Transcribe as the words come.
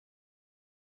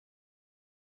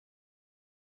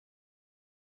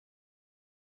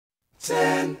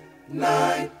10,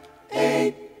 9,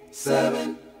 8,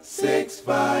 7, 6,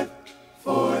 5,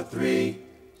 4, 3,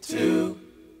 2,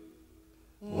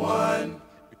 1.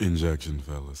 Injection,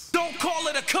 fellas. Don't call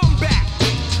it a comeback.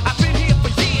 I've been here for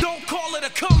years. Don't call it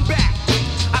a comeback.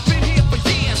 I've been here for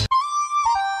years.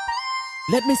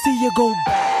 Let me see you go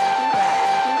back.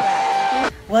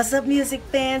 What's up, music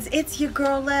fans? It's your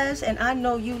girl Les, and I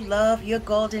know you love your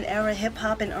golden era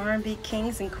hip-hop and R&B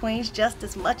kings and queens just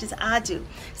as much as I do.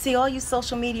 See, all you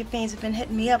social media fans have been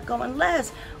hitting me up going, Les,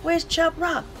 where's Chubb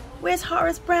Rock? Where's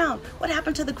Horace Brown? What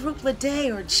happened to the group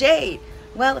Lede or Jade?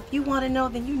 Well, if you want to know,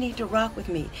 then you need to rock with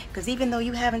me, because even though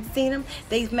you haven't seen them,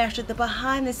 they've mastered the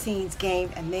behind-the-scenes game,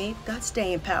 and they've got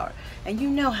staying power. And you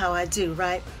know how I do,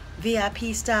 right?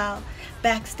 VIP style,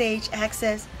 backstage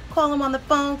access, call them on the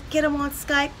phone, get them on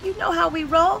Skype. You know how we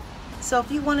roll. So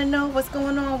if you want to know what's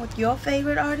going on with your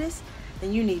favorite artists,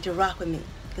 then you need to rock with me,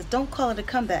 because don't call it a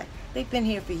comeback. They've been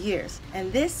here for years.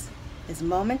 And this is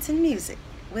Moments in Music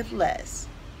with Les.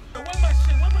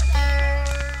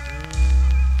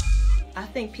 I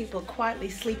think people quietly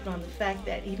sleep on the fact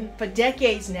that even for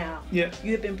decades now, you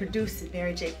have been producing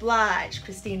Mary J. Blige,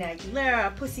 Christina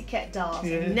Aguilera, Pussycat Dolls,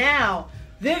 and now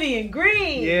Vivian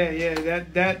Green.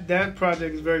 That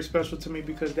project is very special to me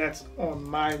because that's on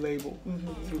my label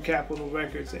through Capitol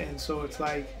Records, and so it's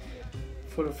like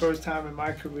for the first time in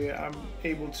my career, I'm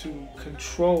able to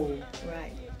control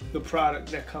the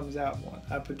product that comes out.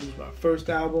 I produced my first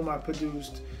album. I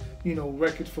produced,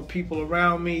 records for people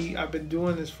around me. I've been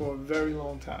doing this for a very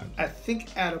long time. I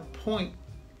think at a point,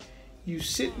 you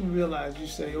sit and realize, you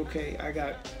say, okay, I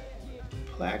got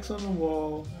plaques on the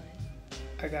wall,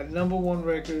 I got #1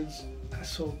 records, I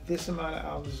sold this amount of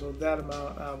albums, sold that amount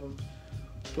of albums,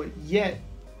 but yet,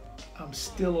 I'm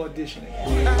still auditioning.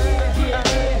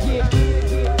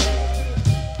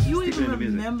 You even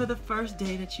remember the first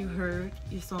day that you heard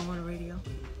your song on the radio?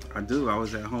 I do. I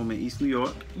was at home in East New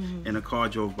York, and a car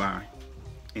drove by,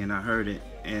 and I heard it,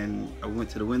 and I went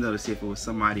to the window to see if it was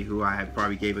somebody who I had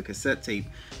probably gave a cassette tape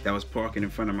that was parking in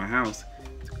front of my house.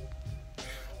 The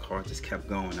car just kept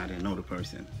going. I didn't know the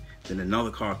person. Then another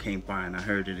car came by, and I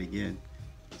heard it again.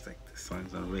 It's like, the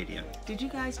song's on the radio. Did you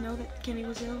guys know that Kenny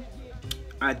was ill?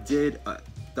 I did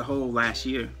the whole last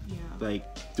year.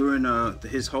 Like, during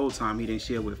his whole time, he didn't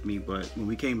share with me, but when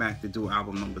we came back to do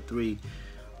album #3,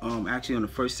 actually on the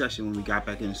first session when we got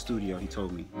back in the studio, he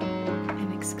told me.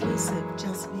 An exclusive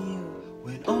just for you.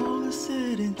 When all is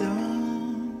said and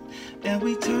done, and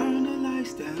we turn the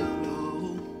lights down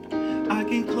low, I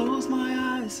can close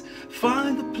my eyes,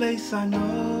 find the place I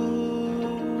know.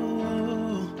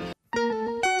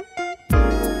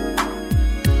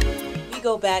 We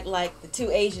go back like the two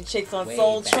Asian chicks on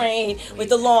Soul Train with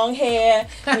the long hair.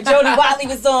 When Jody Watley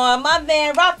was on, my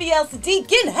man Raphael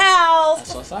Sadiq in house.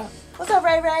 That's what's up. What's up,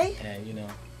 Ray Ray? And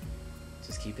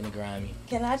just keeping it grimy.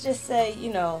 Can I just say,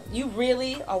 you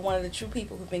really are one of the true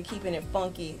people who've been keeping it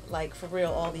funky, like for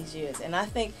real, all these years. And I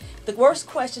think the worst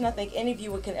question I think any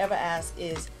viewer can ever ask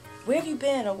is, where have you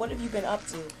been, or what have you been up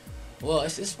to? Well,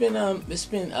 it's been up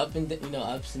and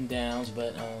ups and downs,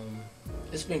 but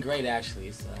it's been great actually.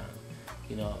 It's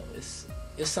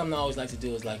it's something I always like to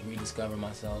do, is like rediscover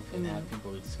myself and have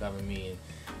people rediscover me.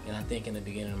 And I think in the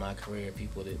beginning of my career,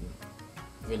 people didn't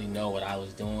really know what I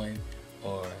was doing,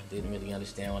 or didn't really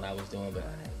understand what I was doing. But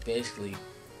basically,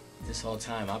 this whole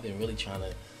time I've been really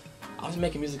I was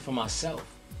making music for myself.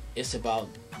 It's about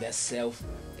that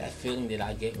that feeling that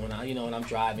I get when when I'm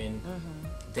driving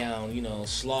down,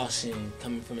 Slauson,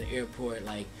 coming from the airport,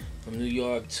 like from New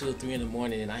York, 2 or 3 in the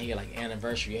morning, and I hear like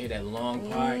Anniversary. I hear that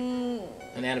long part,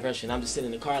 an Anniversary, and I'm just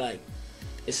sitting in the car like,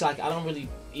 it's like I don't really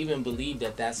even believe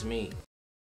that that's me.